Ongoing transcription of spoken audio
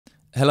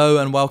Hello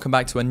and welcome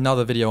back to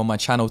another video on my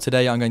channel.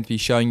 Today I'm going to be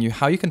showing you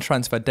how you can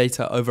transfer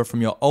data over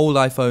from your old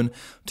iPhone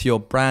to your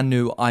brand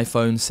new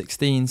iPhone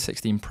 16,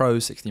 16 Pro,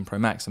 16 Pro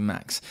Max and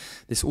Max.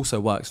 This also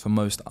works for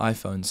most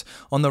iPhones.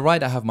 On the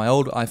right I have my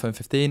old iPhone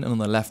 15 and on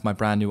the left my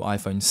brand new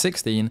iPhone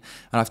 16, and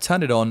I've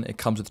turned it on, it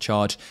comes with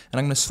charge, and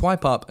I'm going to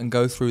swipe up and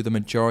go through the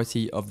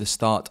majority of the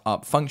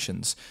startup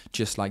functions,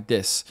 just like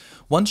this.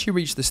 Once you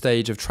reach the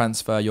stage of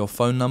transfer your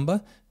phone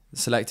number,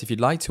 select if you'd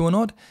like to or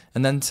not,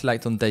 and then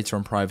select on data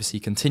and privacy,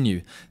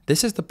 continue.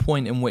 This is the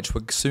point in which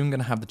we're soon going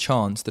to have the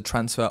chance to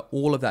transfer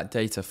all of that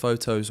data,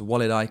 photos,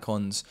 wallet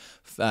icons,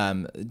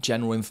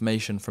 general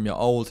information from your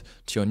old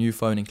to your new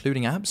phone,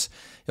 including apps.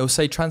 It will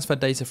say transfer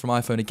data from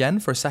iPhone again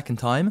for a second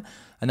time,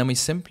 and then we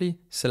simply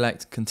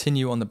select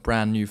continue on the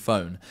brand new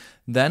phone.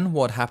 Then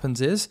what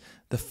happens is,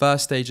 the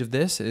first stage of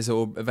this is it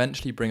will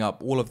eventually bring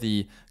up all of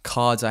the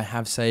cards I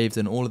have saved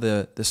and all of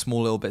the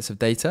small little bits of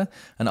data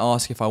and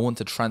ask if I want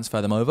to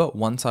transfer them over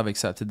once I've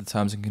accepted the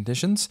terms and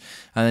conditions,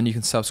 and then you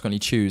can subsequently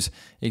choose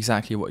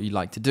exactly what you'd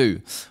like to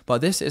do.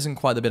 But this isn't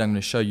quite the bit I'm going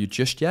to show you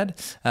just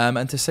yet.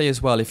 And to say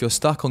as well, if you're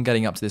stuck on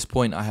getting up to this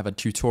point, I have a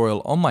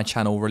tutorial on my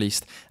channel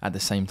released at the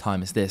same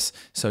time as this.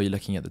 So you're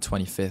looking at the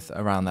 25th,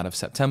 around that of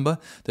September,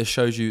 that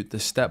shows you the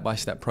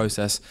step-by-step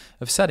process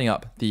of setting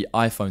up the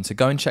iPhone. So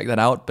go and check that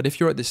out. But if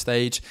you're at this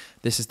stage,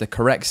 this is the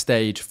correct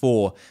stage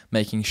for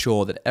making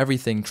sure that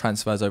everything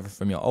transfers over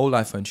from your old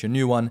iPhone to your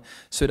new one.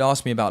 So it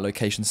asked me about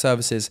location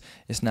services.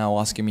 It's now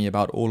asking me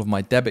about all of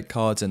my debit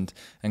cards and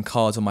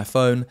cards on my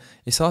phone.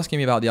 It's asking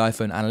me about the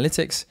iPhone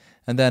analytics.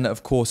 And then,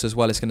 of course, as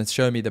well, it's going to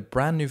show me the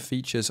brand new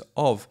features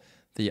of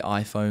the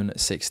iPhone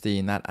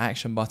 16, that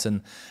action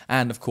button,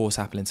 and of course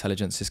Apple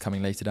Intelligence is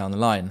coming later down the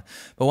line.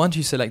 But once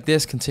you select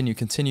this,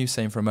 continue,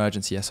 same for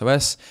emergency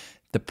SOS,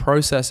 the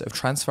process of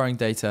transferring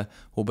data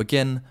will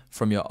begin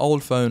from your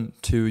old phone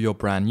to your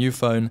brand new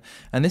phone.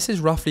 And this is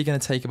roughly going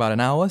to take about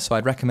an hour, so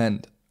I'd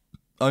recommend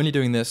only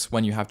doing this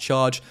when you have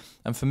charge.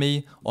 And for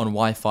me, on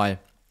Wi-Fi,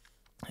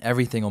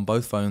 everything on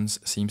both phones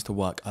seems to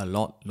work a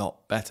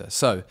lot better.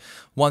 So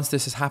once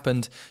this has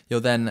happened, you'll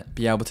then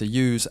be able to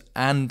use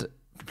and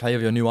play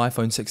with your new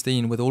iPhone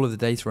 16 with all of the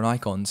data and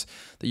icons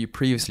that you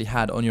previously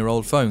had on your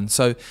old phone.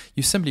 So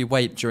you simply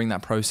wait during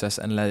that process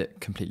and let it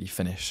completely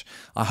finish.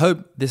 I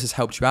hope this has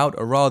helped you out,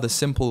 a rather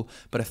simple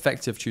but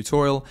effective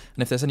tutorial.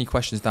 And if there's any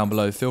questions down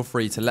below, feel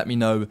free to let me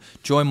know.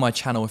 Join my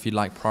channel if you'd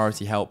like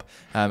priority help,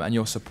 and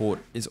your support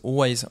is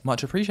always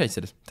much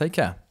appreciated. Take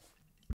care.